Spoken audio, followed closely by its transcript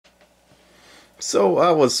So I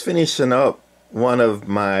was finishing up one of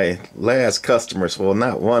my last customers, well,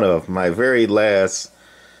 not one of my very last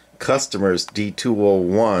customers,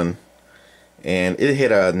 D201, and it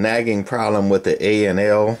had a nagging problem with the A and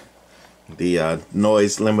L, the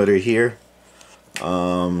noise limiter here.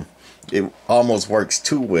 It almost works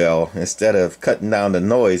too well. Instead of cutting down the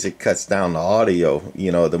noise, it cuts down the audio,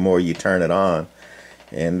 the more you turn it on.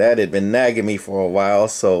 And that had been nagging me for a while,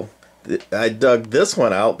 so I dug this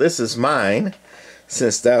one out. This is mine.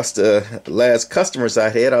 Since that's the last customers I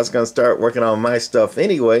had, I was going to start working on my stuff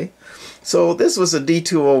anyway. So this was a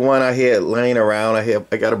D201 I had laying around. I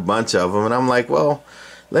got a bunch of them, and I'm like, well,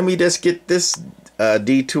 let me just get this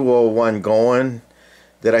D201 going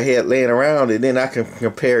that I had laying around, and then I can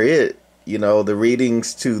compare it, the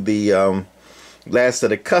readings to the last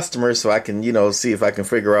of the customers, so I can, see if I can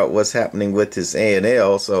figure out what's happening with this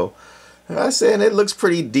A&L. So I said it looks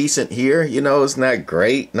pretty decent here. It's not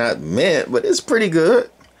great, not mint, but it's pretty good.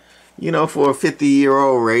 For a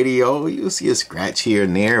 50-year-old radio, you see a scratch here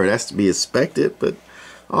and there. That's to be expected, but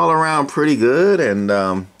all around pretty good. And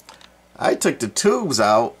I took the tubes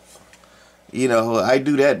out. I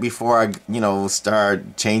do that before I,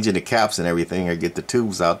 start changing the caps and everything. I get the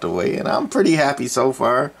tubes out the way, and I'm pretty happy so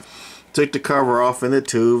far. Took the cover off in the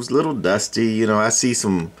tubes, a little dusty. I see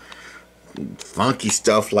some funky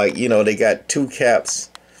stuff like, they got two caps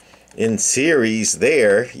in series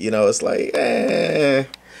there. It's like,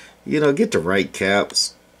 get the right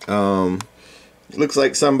caps. Looks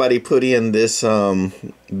like somebody put in this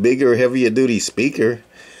bigger, heavier duty speaker.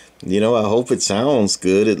 I hope it sounds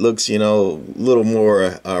good. It looks, a little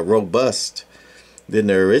more robust than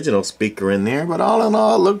the original speaker in there, but all in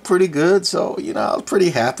all, it looked pretty good. So, I was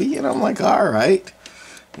pretty happy, and I'm like, all right.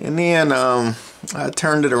 And then I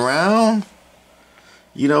turned it around,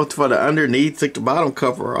 for the underneath, took the bottom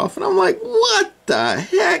cover off, and I'm like, what the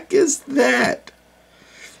heck is that?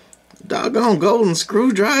 Doggone golden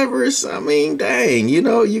screwdrivers. I mean, dang,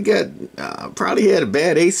 you got probably had a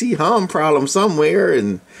bad AC hum problem somewhere,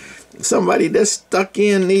 and somebody just stuck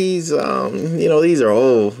in these, these are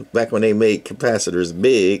old, back when they made capacitors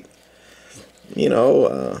big.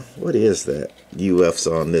 What is that? UFs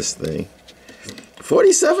on this thing.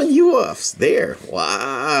 47 UFs there.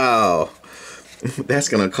 Wow. That's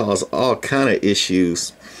going to cause all kind of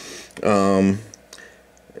issues. A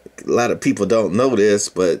lot of people don't know this,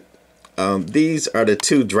 but these are the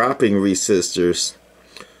two dropping resistors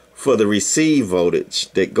for the receive voltage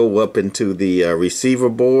that go up into the receiver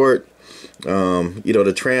board.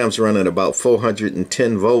 The Trams run at about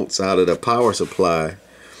 410 volts out of the power supply,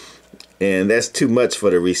 and that's too much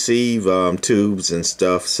for the receive tubes and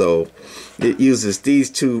stuff. So it uses these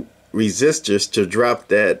two resistors to drop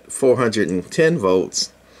that 410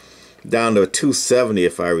 volts down to 270,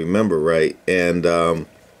 if I remember right. And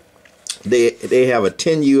they have a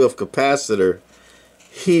 10 UF capacitor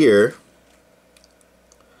here,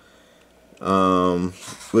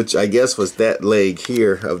 which I guess was that leg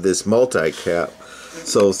here of this multi-cap.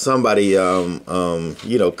 So somebody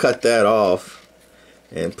cut that off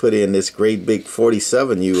and put in this great big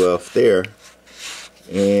 47 UF there.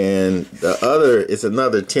 And the other is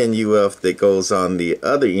another 10 UF that goes on the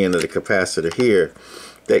other end of the capacitor here.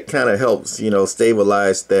 That kind of helps,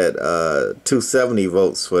 stabilize that 270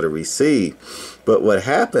 volts for the receive. But what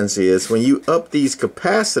happens is when you up these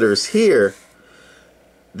capacitors here,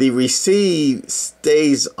 the receive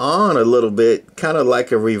stays on a little bit, kind of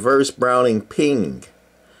like a reverse Browning ping.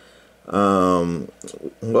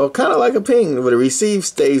 Well, kind of like a ping, but the receive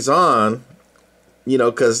stays on,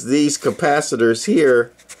 because these capacitors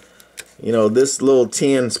here, this little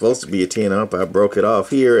 10, supposed to be a 10 amp, I broke it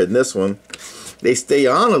off here, and this one, they stay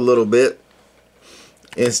on a little bit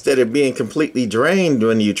instead of being completely drained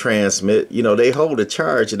when you transmit. They hold a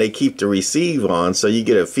charge and they keep the receive on, so you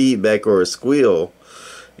get a feedback or a squeal.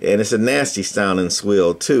 And it's a nasty sounding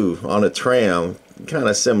squeal too on a Tram, kind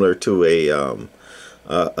of similar to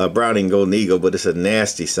a Browning Golden Eagle, but it's a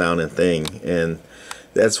nasty sounding thing. And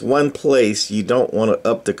that's one place you don't want to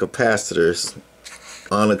up the capacitors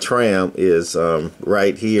on a Tram is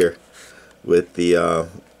right here with the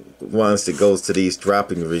ones that goes to these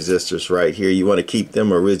dropping resistors right here. You want to keep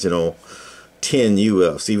them original 10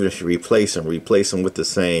 UFs, even if you replace them with the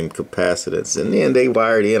same capacitance. And then they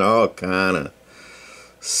wired in all kind of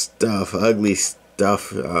stuff, ugly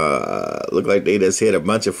stuff. Look like they just hit a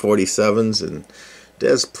bunch of 47s and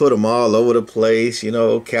just put them all over the place,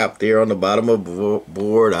 cap there on the bottom of the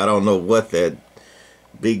board. I don't know what that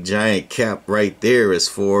big giant cap right there is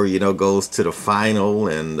for, goes to the final.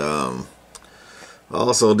 And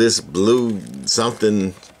also this blue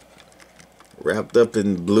something wrapped up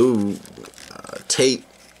in blue tape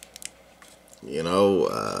You know,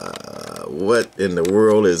 what in the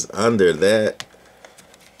world is under that?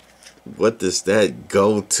 What does that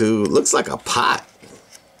go to? Looks like a pot.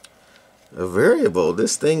 A variable.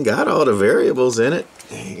 This thing got all the variables in it.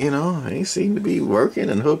 You know, they seem to be working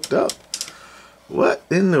and hooked up. What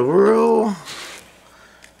in the world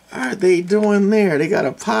are they doing there? They got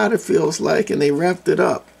a pot, it feels like, and they wrapped it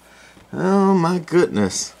up. Oh my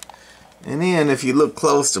goodness. And then if you look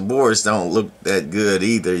close, the boards don't look that good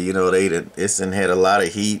either. You know, it's had a lot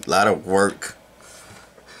of heat, a lot of work,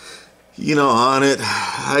 you know, on it.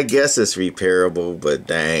 I guess it's repairable, but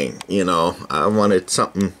dang, you know, I wanted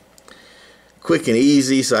something quick and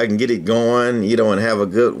easy so I can get it going, you know, and have a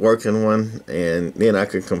good working one, and then I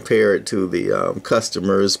could compare it to the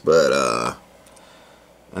customers. But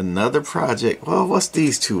another project. Well, what's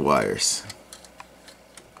these two wires?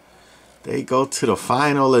 They go to the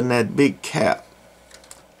final in that big cap,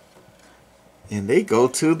 and they go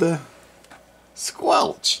to the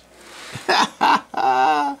squelch.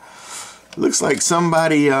 Looks like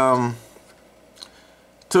somebody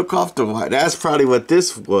took off the wire. That's probably what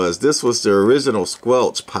this was. This was the original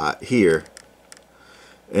squelch pot here,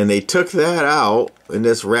 and they took that out and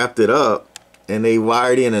just wrapped it up, and they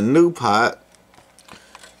wired in a new pot,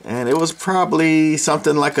 and it was probably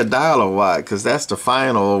something like $1 watt, because that's the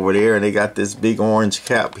final over there, and they got this big orange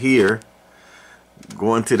cap here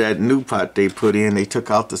going to that new pot they put in. They took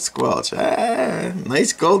out the squelch.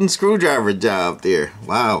 Nice golden screwdriver job there.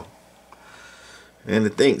 Wow. And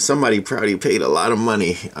to think somebody probably paid a lot of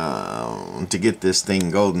money to get this thing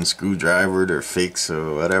golden screwdrivered or fixed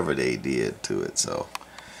or whatever they did to it. So,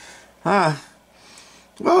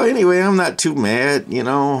 well, anyway, I'm not too mad. You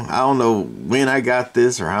know, I don't know when I got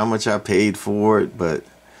this or how much I paid for it, but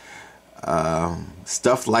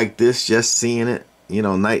stuff like this, just seeing it, you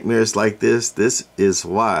know, nightmares like this is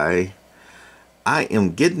why I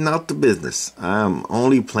am getting out the business. I'm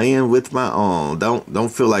only playing with my own.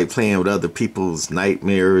 Don't feel like playing with other people's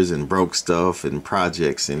nightmares and broke stuff and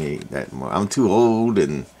projects any that more. I'm too old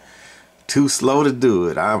and too slow to do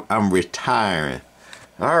it. I'm retiring.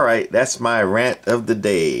 All right, that's my rant of the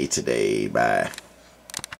day today. Bye.